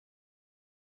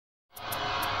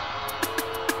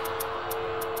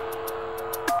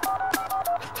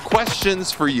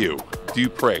questions for you. Do you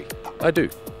pray? I do.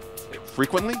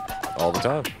 Frequently? All the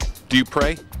time. Do you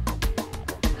pray?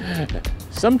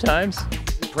 Sometimes.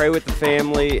 Pray with the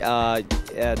family,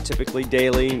 typically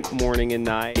daily, morning and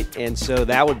night, and so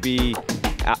that would be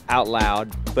out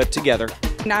loud, but together.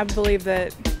 And I believe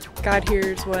that God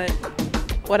hears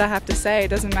what I have to say. It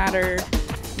doesn't matter,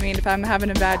 I mean, if I'm having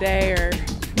a bad day, or,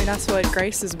 I mean, that's what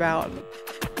grace is about.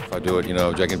 If I do it,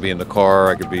 I can be in the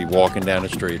car, I could be walking down the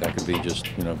street, I could be just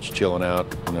chilling out,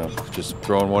 just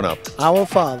throwing one up. Our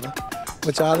Father,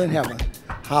 which art in heaven,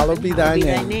 hallowed be thy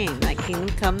name. Thy kingdom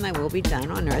come, thy will be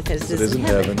done on earth as It is in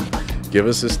heaven. Give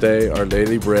us this day our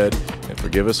daily bread, and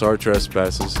forgive us our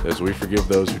trespasses, as we forgive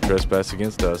those who trespass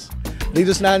against us. Lead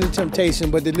us not into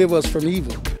temptation, but deliver us from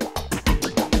evil.